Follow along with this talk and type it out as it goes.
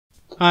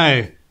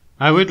Hi,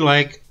 I would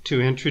like to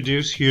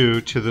introduce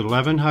you to the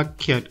Levenhuk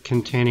kit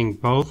containing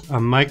both a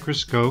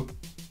microscope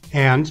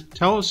and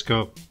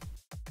telescope.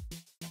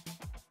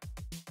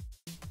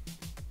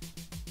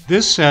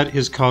 This set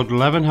is called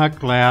Levenhuk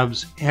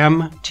LabZZ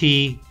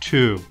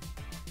MT2.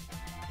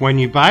 When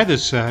you buy the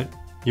set,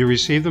 you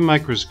receive the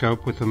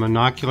microscope with a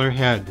monocular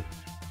head.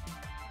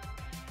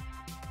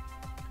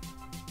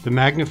 The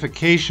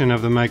magnification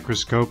of the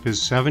microscope is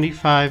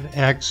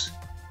 75x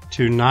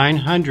to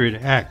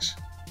 900x.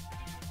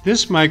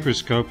 This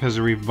microscope has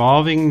a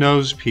revolving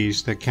nose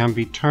piece that can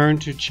be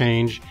turned to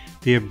change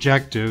the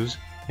objectives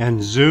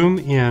and zoom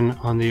in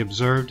on the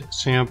observed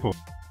sample.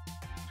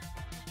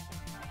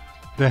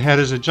 The head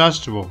is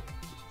adjustable.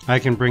 I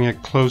can bring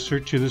it closer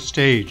to the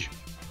stage.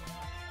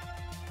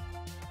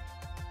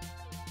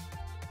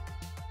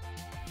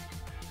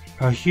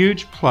 A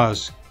huge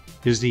plus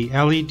is the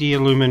LED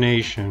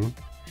illumination,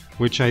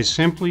 which I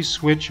simply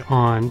switch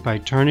on by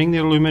turning the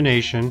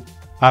illumination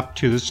up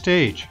to the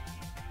stage.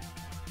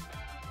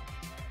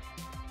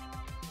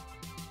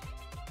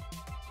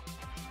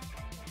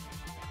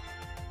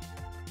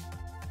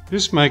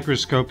 This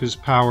microscope is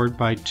powered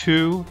by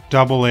two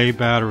AA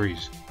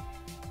batteries.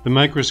 The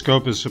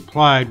microscope is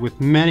supplied with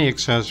many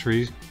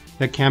accessories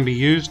that can be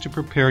used to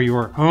prepare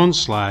your own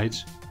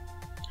slides,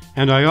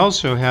 and I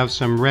also have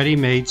some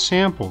ready-made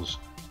samples.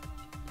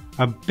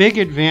 A big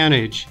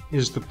advantage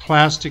is the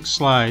plastic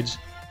slides,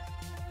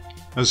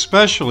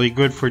 especially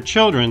good for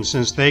children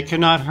since they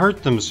cannot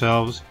hurt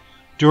themselves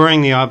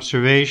during the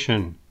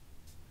observation.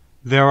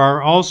 There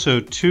are also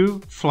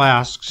two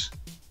flasks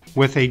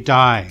with a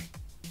die.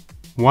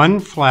 One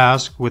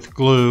flask with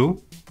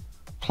glue,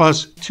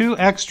 plus two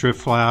extra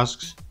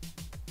flasks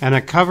and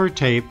a cover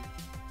tape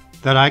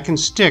that I can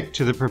stick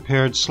to the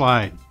prepared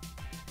slide.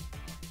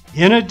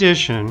 In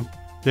addition,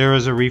 there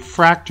is a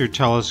refractor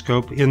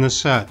telescope in the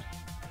set.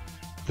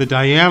 The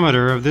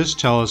diameter of this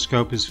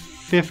telescope is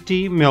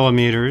 50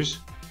 millimeters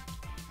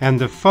and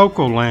the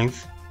focal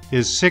length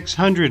is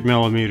 600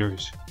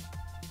 millimeters.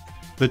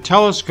 The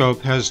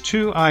telescope has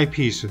two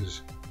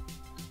eyepieces.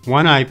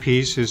 One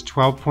eyepiece is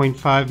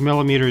 12.5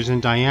 millimeters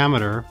in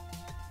diameter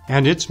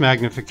and its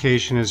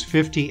magnification is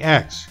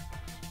 50x.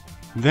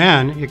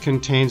 Then it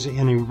contains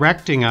an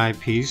erecting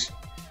eyepiece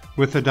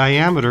with a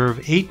diameter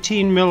of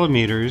 18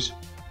 millimeters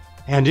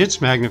and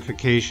its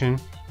magnification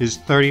is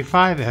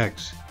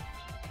 35x.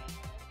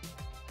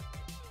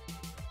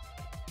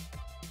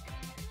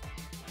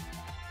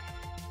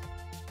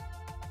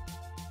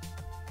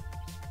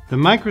 The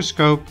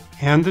microscope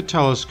and the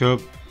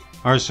telescope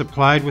are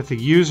supplied with a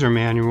user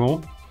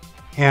manual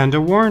and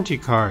a warranty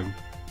card.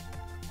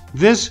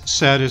 This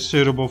set is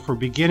suitable for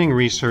beginning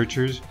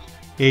researchers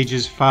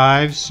ages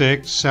 5,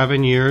 6,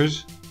 7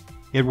 years.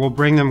 It will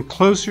bring them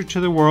closer to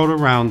the world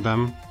around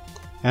them,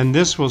 and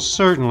this will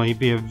certainly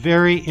be a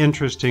very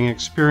interesting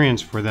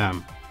experience for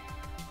them.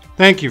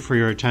 Thank you for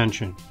your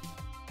attention.